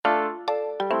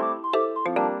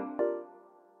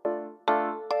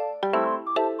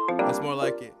That's more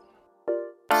like it.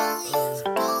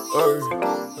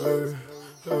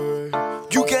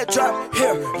 You can't trap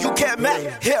here, you can't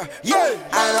make here, yeah.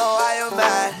 I know why you're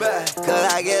mad,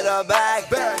 cause I get her back.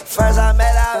 First I made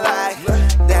her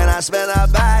back, then I spend her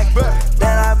back,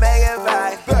 then I make it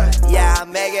back, yeah, I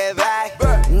make it back.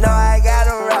 No, I got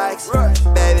them racks,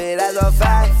 baby, that's a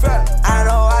fact. I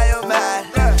know why you're mad,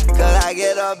 cause I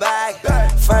get her back.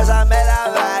 First I made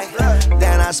her back,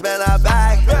 then I spend her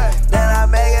back, then I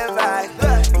make it back,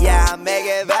 yeah, I make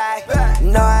it back.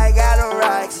 No, I got them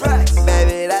racks,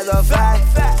 baby, that's a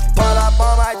fact. Pull up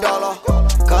on my dollar,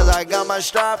 cause I got my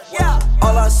strap.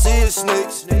 All I see is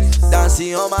snakes,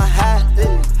 dancing on my hat.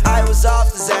 I was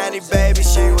off the Zanny, baby,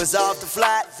 she was off the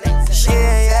flat. She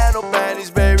ain't had no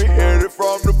panties, baby, hit it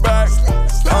from the back.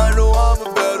 I know I'm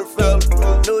a better fella,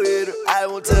 no hitter, I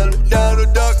won't tell her. Down to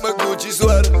duck my Gucci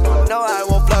sweater, no, I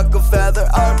won't pluck a feather.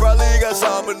 I probably got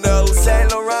salmonella,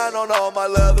 Saint Laurent on all my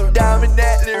leather. Diamond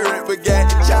that lyric forget,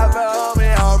 chopper on me,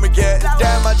 Armageddon.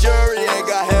 Damn, my jury ain't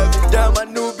got heavy, damn, my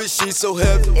new bitch, she so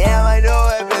heavy. Yeah, I know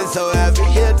it been so heavy,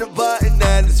 hit the button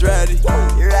and it's ready.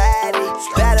 You're ready,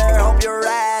 better hope you're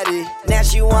ready. Now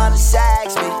she wanna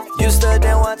sex me, used to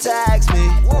didn't want to text me.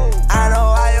 I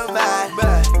know why you're mad,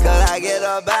 cause I get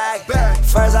her back.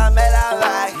 First I made her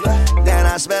back, then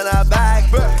I spend her back,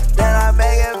 then I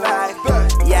make it back,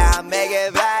 yeah, I make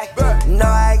it back. No,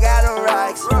 I got them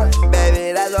racks,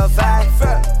 baby, that's a fact.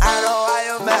 I know why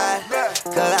you're mad,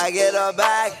 cause I get her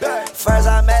back. First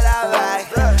I made her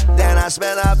back, then I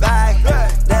spend her back,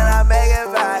 then I make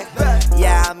it back,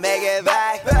 yeah, I make it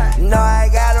back. No, I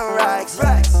got them racks,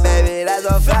 baby, that's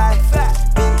a fact.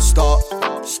 Stop,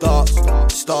 stop,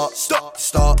 stop, stop,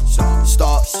 stop, stop,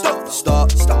 stop,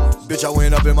 stop, stop. Bitch, I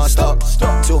went up in my stock.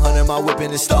 200 my whip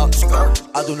in the stock.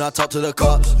 I do not talk to the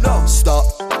cops. No, stop,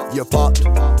 you're popped.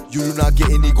 You do not get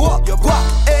any guap.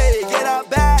 Hey, get out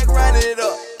bag, run it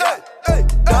up. Hey,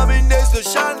 diamond days to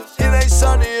shine, it ain't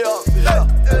sunny up.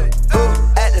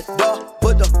 At the door,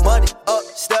 put the money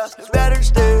upstairs. Better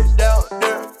stay down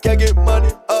there, can't get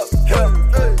money up here.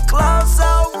 Clothes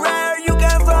so rare, you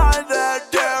can't find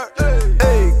that there.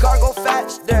 Hey, cargo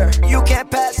fast there, you can't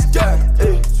pass there.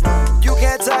 You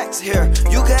can't tax here,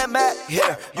 you can't Mac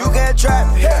here, you can't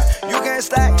trap here, you can't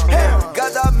stack here.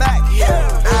 Got the Mac here.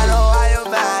 I know why you're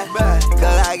mad,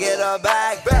 cause I get her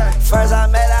back. First I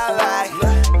made her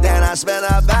back, then I spend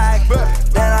her back,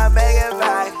 then I make it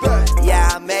back, yeah,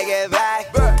 I make it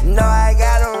back. No, I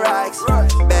got them racks,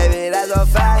 baby, that's a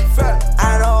fact.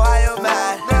 I know why you're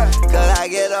mad, cause I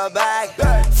get her back.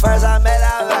 First I made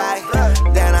her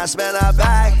back, then I spend her